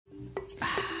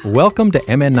Welcome to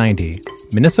MN90,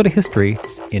 Minnesota History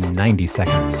in 90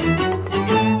 seconds.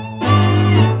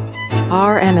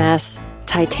 RMS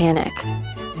Titanic.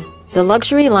 The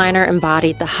luxury liner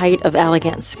embodied the height of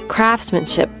elegance,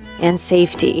 craftsmanship, and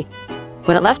safety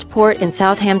when it left port in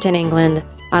Southampton, England,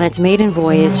 on its maiden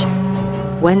voyage,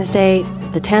 Wednesday,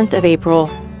 the 10th of April,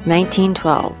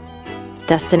 1912.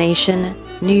 Destination,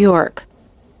 New York.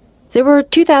 There were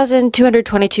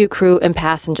 2,222 crew and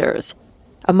passengers.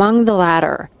 Among the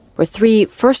latter were 3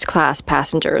 first-class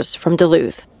passengers from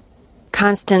Duluth,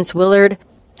 Constance Willard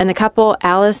and the couple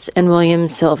Alice and William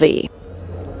Silvey.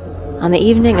 On the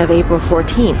evening of April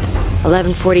 14th,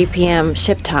 11:40 p.m.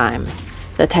 ship time,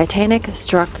 the Titanic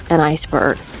struck an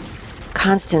iceberg.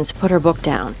 Constance put her book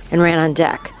down and ran on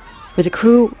deck, where the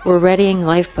crew were readying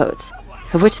lifeboats,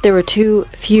 of which there were too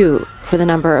few for the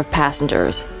number of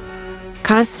passengers.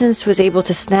 Constance was able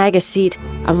to snag a seat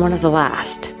on one of the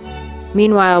last.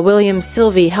 Meanwhile, William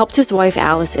Silvey helped his wife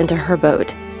Alice into her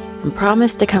boat and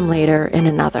promised to come later in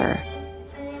another.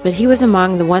 But he was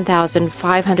among the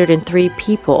 1,503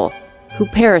 people who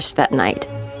perished that night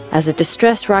as the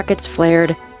distress rockets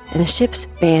flared and the ship's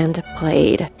band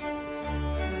played.